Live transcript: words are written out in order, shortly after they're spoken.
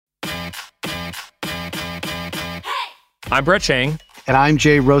I'm Brett Chang. And I'm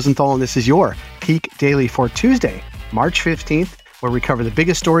Jay Rosenthal, and this is your Peak Daily for Tuesday, March 15th, where we cover the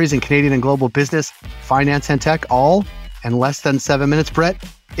biggest stories in Canadian and global business, finance, and tech, all in less than 7 minutes. Brett,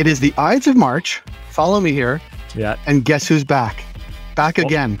 it is the Ides of March. Follow me here. Yeah. And guess who's back? Back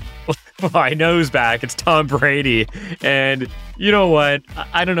again. Well, I know who's back. It's Tom Brady. And you know what?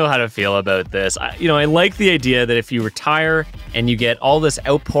 I don't know how to feel about this. I like the idea that if you retire and you get all this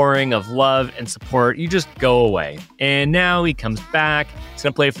outpouring of love and support, you just go away. And now he comes back. He's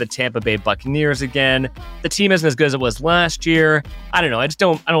going to play for the Tampa Bay Buccaneers again. The team isn't as good as it was last year. I don't know. I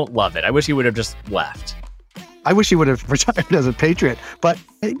don't love it. I wish he would have just left. I wish he would have retired as a Patriot. But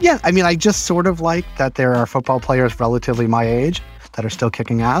yeah, I just sort of like that there are football players relatively my age that are still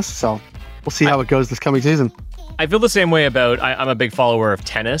kicking ass. So we'll see how it goes this coming season. I feel the same way about, I'm a big follower of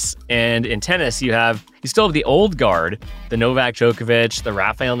tennis. And in tennis, you still have the old guard, the Novak Djokovic, the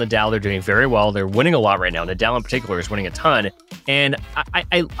Rafael Nadal. They're doing very well. They're winning a lot right now. Nadal in particular is winning a ton. And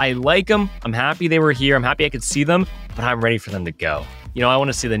I like them. I'm happy they were here. I'm happy I could see them, but I'm ready for them to go. I want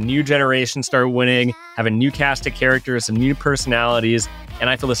to see the new generation start winning, have a new cast of characters, some new personalities. And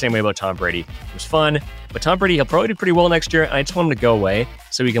I feel the same way about Tom Brady. It was fun, but Tom Brady, he'll probably do pretty well next year. And I just want him to go away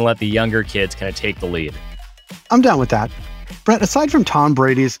so we can let the younger kids kind of take the lead. I'm down with that. Brett, aside from Tom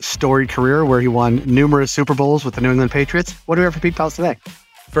Brady's storied career where he won numerous Super Bowls with the New England Patriots, what do we have for Peak Pals today?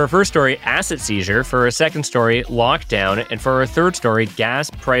 For our first story, asset seizure. For our second story, lockdown. And for our third story, gas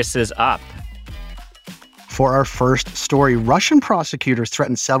prices up. For our first story, Russian prosecutors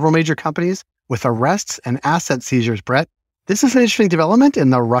threaten several major companies with arrests and asset seizures. Brett, this is an interesting development in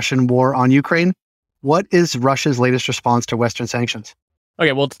the Russian war on Ukraine. What is Russia's latest response to Western sanctions?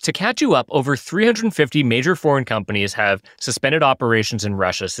 Okay, well, to catch you up, over 350 major foreign companies have suspended operations in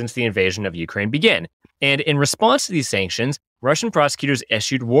Russia since the invasion of Ukraine began. And in response to these sanctions, Russian prosecutors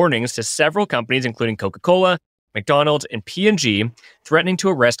issued warnings to several companies, including Coca-Cola, McDonald's, and P&G, threatening to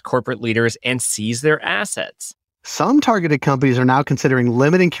arrest corporate leaders and seize their assets. Some targeted companies are now considering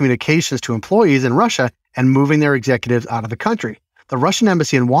limiting communications to employees in Russia and moving their executives out of the country. The Russian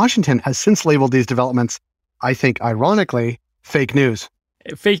embassy in Washington has since labeled these developments, I think ironically, fake news.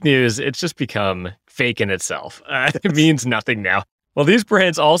 Fake news, it's just become fake in itself. It means nothing now. Well, these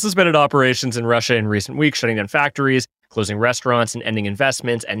brands all suspended operations in Russia in recent weeks, shutting down factories, closing restaurants, and ending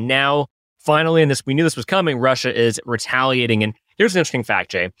investments. And now, finally, and we knew this was coming, Russia is retaliating. And here's an interesting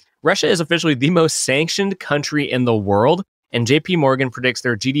fact, Jay. Russia is officially the most sanctioned country in the world, and JP Morgan predicts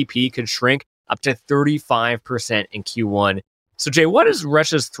their GDP could shrink up to 35% in Q1. So, Jay, what does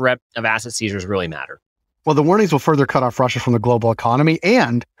Russia's threat of asset seizures really matter? Well, the warnings will further cut off Russia from the global economy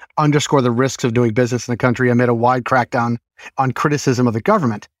and underscore the risks of doing business in the country amid a wide crackdown on criticism of the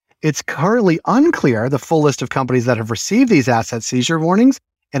government. It's currently unclear the full list of companies that have received these asset seizure warnings,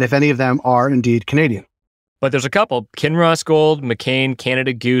 and if any of them are indeed Canadian. But there's a couple. Kinross Gold, McCain,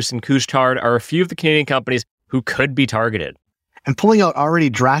 Canada Goose, and Couche-Tard are a few of the Canadian companies who could be targeted. And pulling out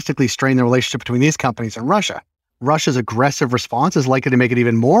already drastically strained the relationship between these companies and Russia. Russia's aggressive response is likely to make it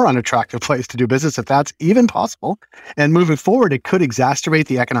even more unattractive place to do business, if that's even possible. And moving forward, it could exacerbate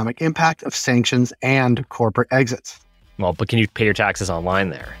the economic impact of sanctions and corporate exits. Well, but can you pay your taxes online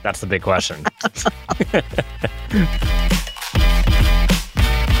there? That's the big question.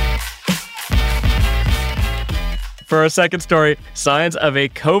 For our second story, signs of a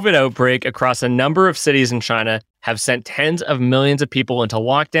COVID outbreak across a number of cities in China have sent tens of millions of people into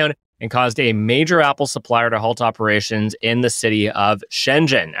lockdown and caused a major Apple supplier to halt operations in the city of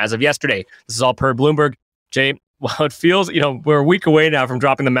Shenzhen as of yesterday. This is all per Bloomberg. Jay, well, it feels, we're a week away now from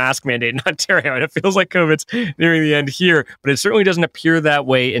dropping the mask mandate in Ontario, and it feels like COVID's nearing the end here, but it certainly doesn't appear that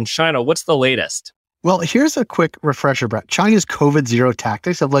way in China. What's the latest? Well, here's a quick refresher, Brett. China's COVID zero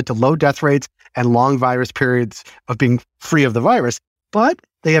tactics have led to low death rates and long virus periods of being free of the virus, but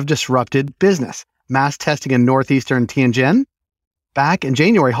they have disrupted business. Mass testing in northeastern Tianjin back in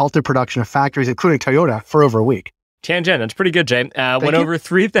January halted production of factories, including Toyota, for over a week. Tianjin, that's pretty good, Jay. When over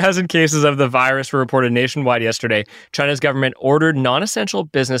 3,000 cases of the virus were reported nationwide yesterday, China's government ordered non-essential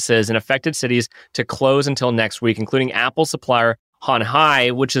businesses in affected cities to close until next week, including Apple supplier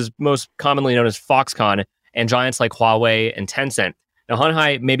Honhai, which is most commonly known as Foxconn, and giants like Huawei and Tencent. Now,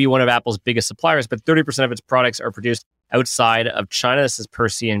 Honhai may be one of Apple's biggest suppliers, but 30% of its products are produced outside of China. This is per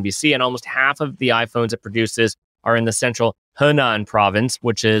CNBC, and almost half of the iPhones it produces are in the central Henan province,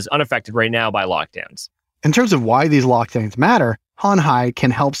 which is unaffected right now by lockdowns. In terms of why these lockdowns matter, Honhai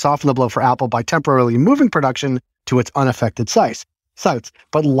can help soften the blow for Apple by temporarily moving production to its unaffected sites.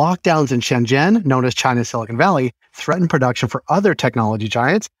 But lockdowns in Shenzhen, known as China's Silicon Valley, threaten production for other technology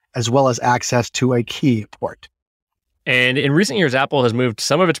giants, as well as access to a key port. And in recent years, Apple has moved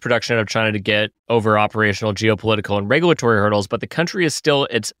some of its production out of China to get over operational, geopolitical, and regulatory hurdles, but the country is still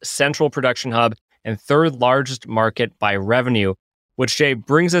its central production hub and third largest market by revenue, which, Jay,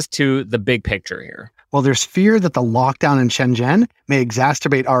 brings us to the big picture here. Well, there's fear that the lockdown in Shenzhen may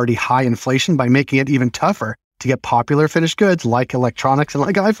exacerbate already high inflation by making it even tougher to get popular finished goods like electronics and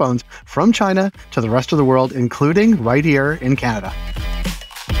like iPhones from China to the rest of the world, including right here in Canada.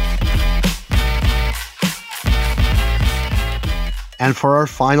 And for our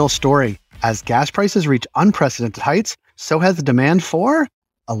final story, as gas prices reach unprecedented heights, so has the demand for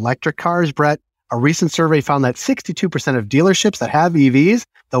electric cars, Brett. A recent survey found that 62% of dealerships that have EVs,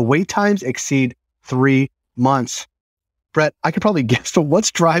 the wait times exceed 3 months. Brett, I could probably guess, but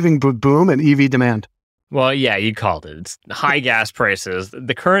what's driving boom in EV demand? Well, yeah, you called it. It's high gas prices.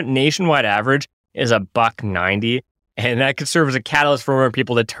 The current nationwide average is $1.90, and that could serve as a catalyst for more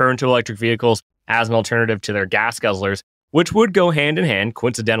people to turn to electric vehicles as an alternative to their gas guzzlers, which would go hand in hand,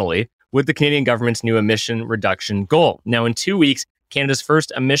 coincidentally, with the Canadian government's new emission reduction goal. Now, in 2 weeks, Canada's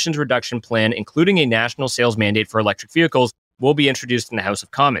first emissions reduction plan, including a national sales mandate for electric vehicles, will be introduced in the House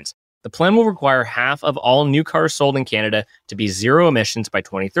of Commons. The plan will require half of all new cars sold in Canada to be zero emissions by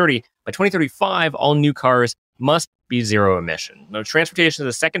 2030. By 2035, all new cars must be zero emission. Now, transportation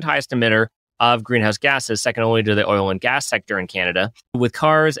is the second highest emitter of greenhouse gases, second only to the oil and gas sector in Canada, with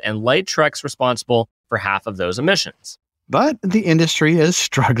cars and light trucks responsible for half of those emissions. But the industry is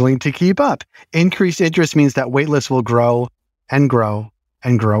struggling to keep up. Increased interest means that wait lists will grow and grow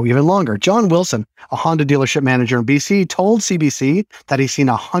and grow even longer. John Wilson, a Honda dealership manager in BC, told CBC that he's seen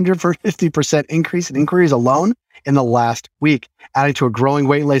a 150% increase in inquiries alone in the last week, adding to a growing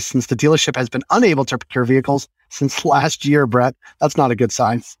wait list since the dealership has been unable to procure vehicles since last year, Brett. That's not a good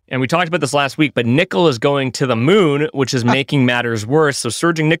sign. And we talked about this last week, but nickel is going to the moon, which is making matters worse. So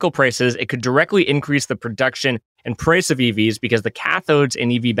surging nickel prices, it could directly increase the production and price of EVs because the cathodes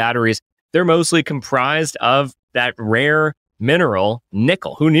in EV batteries, they're mostly comprised of that rare mineral,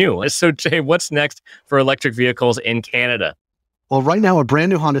 nickel. Who knew? So, Jay, what's next for electric vehicles in Canada? Well, right now, a brand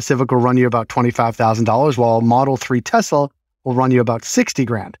new Honda Civic will run you about $25,000, while a Model 3 Tesla will run you about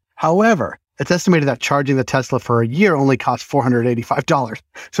 $60,000. However, it's estimated that charging the Tesla for a year only costs $485.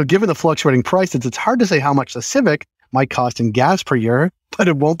 So given the fluctuating prices, it's hard to say how much the Civic might cost in gas per year, but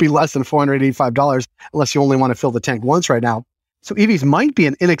it won't be less than $485 unless you only want to fill the tank once right now. So EVs might be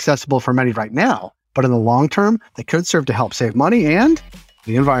inaccessible for many right now, but in the long term, they could serve to help save money and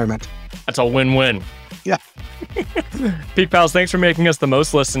the environment. That's a win-win. Yeah. Peak Pals, thanks for making us the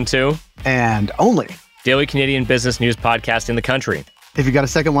most listened to and only daily Canadian business news podcast in the country. If you got a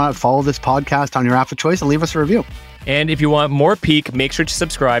second, why not follow this podcast on your app of choice and leave us a review? And if you want more Peak, make sure to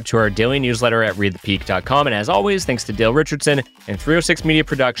subscribe to our daily newsletter at readthepeak.com. And as always, thanks to Dale Richardson and 306 Media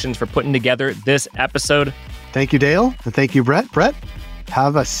Productions for putting together this episode. Thank you, Dale. And thank you, Brett. Brett,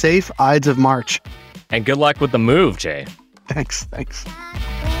 have a safe Ides of March. And good luck with the move, Jay. Thanks.